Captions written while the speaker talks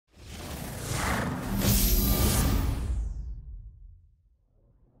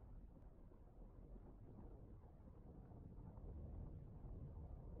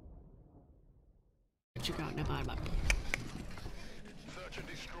Check out the bad. Search and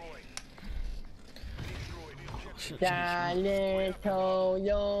destroy.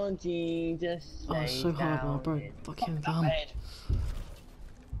 Oh, it's so hard when I broke fucking van.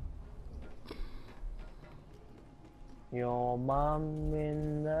 Your mum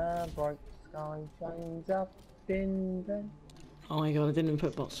in the bright sky shines up in the... Oh my god, I didn't even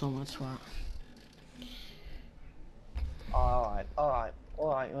put bots on, that's why. Alright,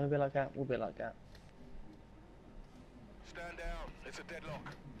 you wanna be like that? We'll be like that. Stand down, it's a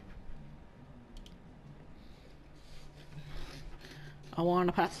deadlock. I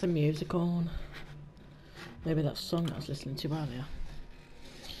wanna pass the music on. Maybe that song I was listening to earlier.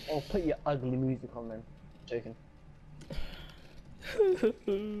 Oh, put your ugly music on then. Joking.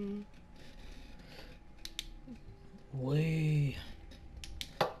 Wee.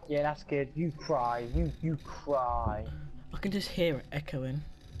 Yeah, that's good. You cry. You cry. I can just hear it echoing.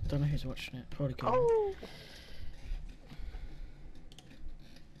 Don't know who's watching it. Probably good. Oh.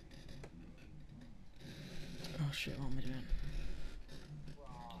 Oh shit, what am I doing?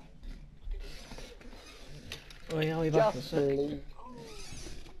 Oh yeah, I'll be back in a sec.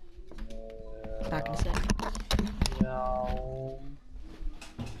 Back in a sec. No.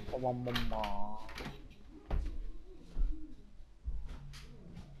 Mama.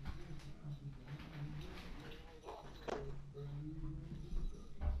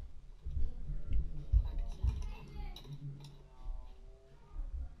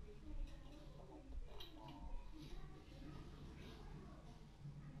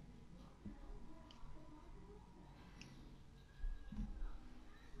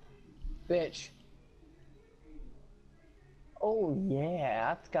 Bitch. Oh yeah,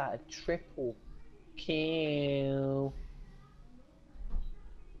 that's got a triple kill.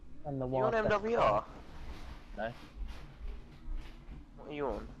 And the You on water. MWR? No. What are you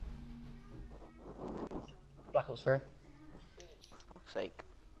on? Black Ops 3. Fuck's sake.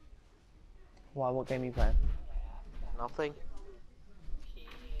 Why? What game are you playing? Nothing.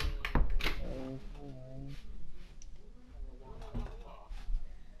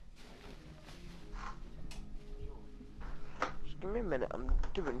 Just give me a minute, I'm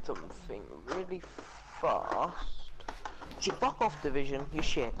doing something really fast. Shit, fuck off, Division, you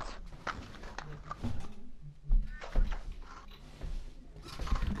shit.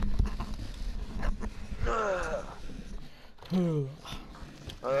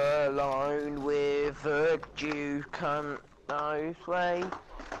 Alone with a Duke on no way.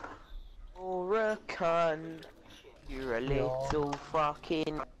 Or a cunt. You're a little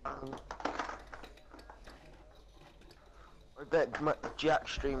fucking. I bet Jack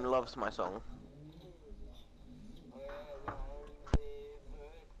Stream loves my song.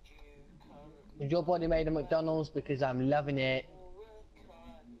 Is your body made of McDonald's? Because I'm loving it.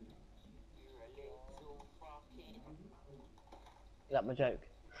 Is that my joke?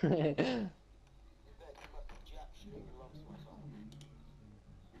 Maybe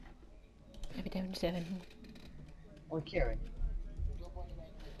down 7. Oh, Kieran.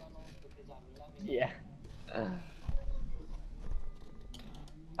 Yeah.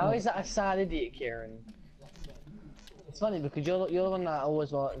 How is that a sad idiot, Kieran? It's funny because you're the one that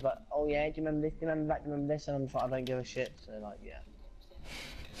always like, oh yeah, do you remember this? Do you remember that? Do you remember this? And I'm just like, I don't give a shit. So like, yeah.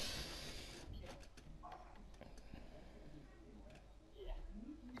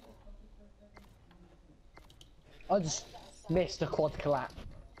 I just missed a quad collapse.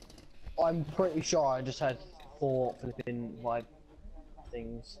 I'm pretty sure I just had 4 flipping vibe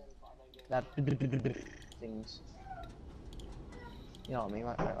things. That things. You know what I mean?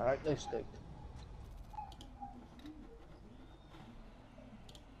 Right, those two.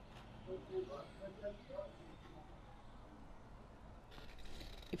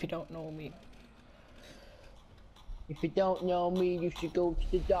 If you don't know me. If you don't know me, you should go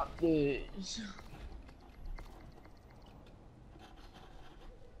to the doctors.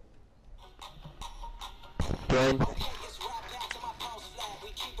 Rain.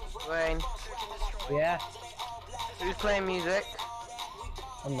 Rain. Yeah? Who's playing music?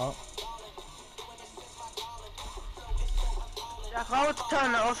 I'm not. Jack, I would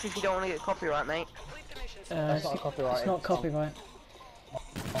turn that off if you don't want to get copyright, mate. That's not copyright. It's not copyright.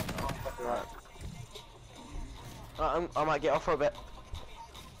 Copyright. I might get off for a bit.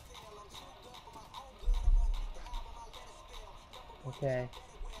 Okay.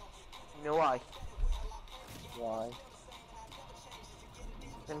 You know why? Why?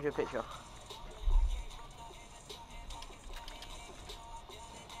 Send you a picture.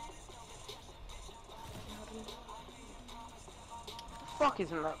 Fuck,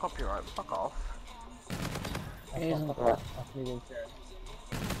 isn't that copyright? Fuck off. That's It not isn't. copyright. That's me being serious.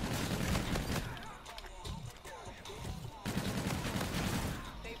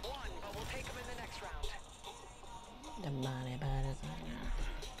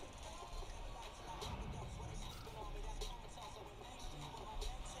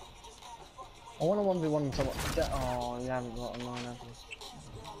 I want to 1v1 someone. Oh, you haven't got online, have you?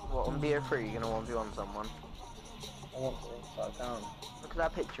 What, on BO3 you're gonna 1v1 someone? I want to, but I can't. Look at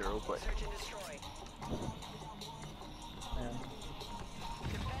that picture real quick. Yeah.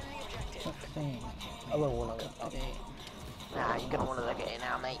 Fuck thing. I will want to. Okay. Nah, you're gonna wanna look at it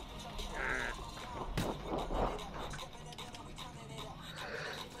now, mate.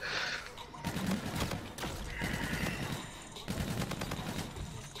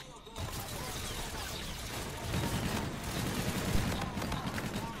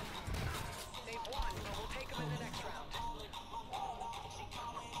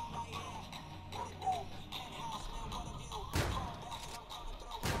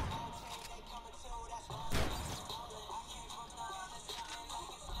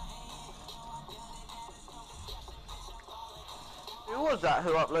 Who was that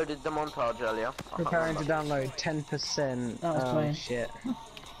who uploaded the montage earlier? I can't Preparing to remember. download 10%. That was oh plain. shit.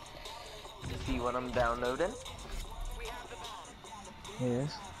 See what I'm downloading?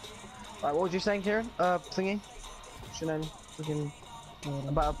 Yes. Right, what was you saying, Kieran? Thingy? What's your name? Freaking.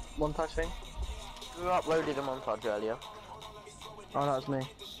 About a montage thing? Who uploaded a montage earlier? Oh, that was me.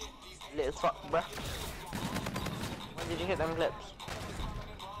 Little fuck, bruh. When did you hit them clips?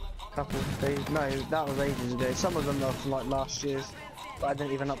 Couple of days. No, that was ages ago. Some of them are from like last year's. But I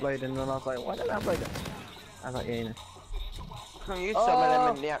didn't even upload them, and I was like, why didn't I upload it? I was like, yeah, you know. I used some of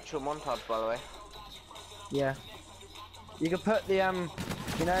them in the actual montage, by the way. Yeah. You could put the, you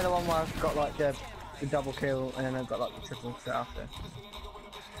know the one where I've got like the double kill, and then I've got like the triple kill after?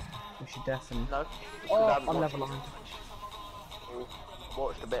 We should definitely. No? Oh, I haven't I'm watched level on.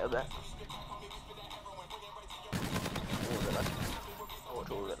 Watched a bit of it. All of it, I watch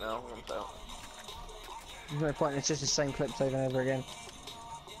all of it now, so. There's no point, it's just the same clips over and over again.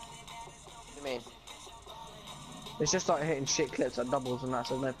 What do you mean? It's just like hitting shit clips at doubles and that,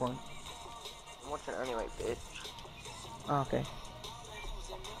 so there's no point. I'm watching it anyway, bitch. Oh, okay.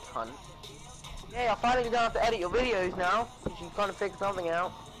 Cunt. Yeah, I finally don't have to edit your videos now. You can kind of figure something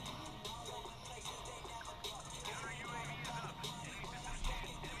out.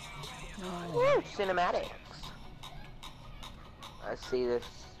 Woo, cinematics. I see this.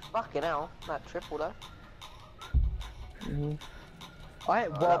 Fucking hell, that triple though. I hit Oh, well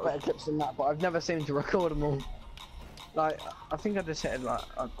that better was- clips than that, but I've never seemed to record them all. Like, I think I just hit it like,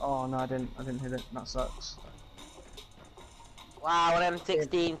 oh no, I didn't hit it. That sucks. Wow, an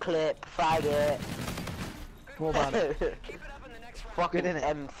M16 clip, faggot. What about it? Fucking Good,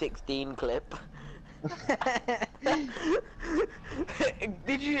 innit? M16 clip.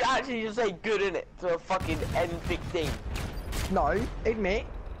 Did you actually just say good in it to a fucking M16? No, admit.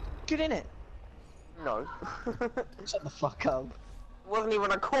 Good in it. No. Shut the fuck up. Wasn't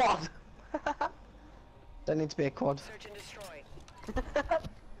even a quad. Don't need to be a quad. Search and destroy.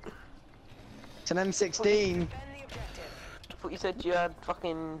 It's an M16. Defend the objective. I thought you said you had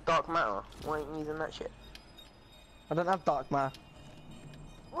fucking dark matter. Why ain't you using that shit? I don't have dark matter.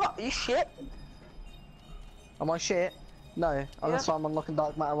 What? You shit? Am I shit? No, that's why I'm unlocking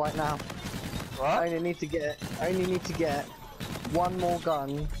dark matter right now. I What? only need to get one more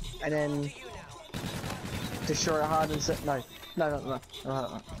gun and then destroy a hardened no.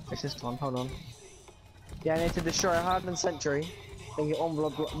 It's this one, hold on. Yeah, I need to destroy a hardened sentry and get one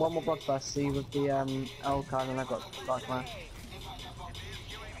more bloodbath see with the L card, and I got dark matter.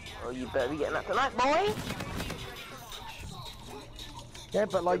 Oh, you better be getting that tonight, boy. Yeah,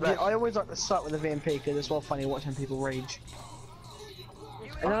 but like, Good I always like to start with the VMP because it's well funny watching people rage.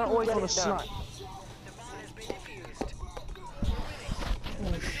 And I don't always Get want it to done. snipe.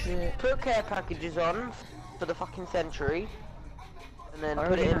 Oh shit. Put care packages on for the fucking century, and then I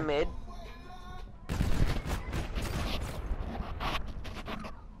put it already in have. mid.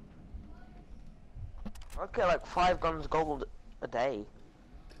 I'd get like 5 guns gold a day.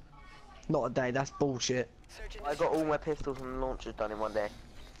 Not a day, that's bullshit. Search and I got all my pistols and launchers done in one day.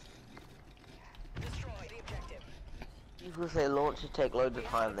 destroy the objective. People say launchers take loads of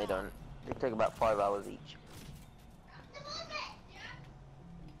time, they don't. They take about 5 hours each.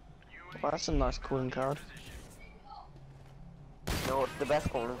 Oh, that's a nice calling card. You know what's the best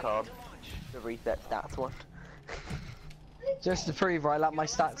calling card? The reset stats one. Just to prove, right, like my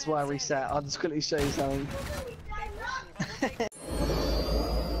stats were reset, I'll just quickly show you something.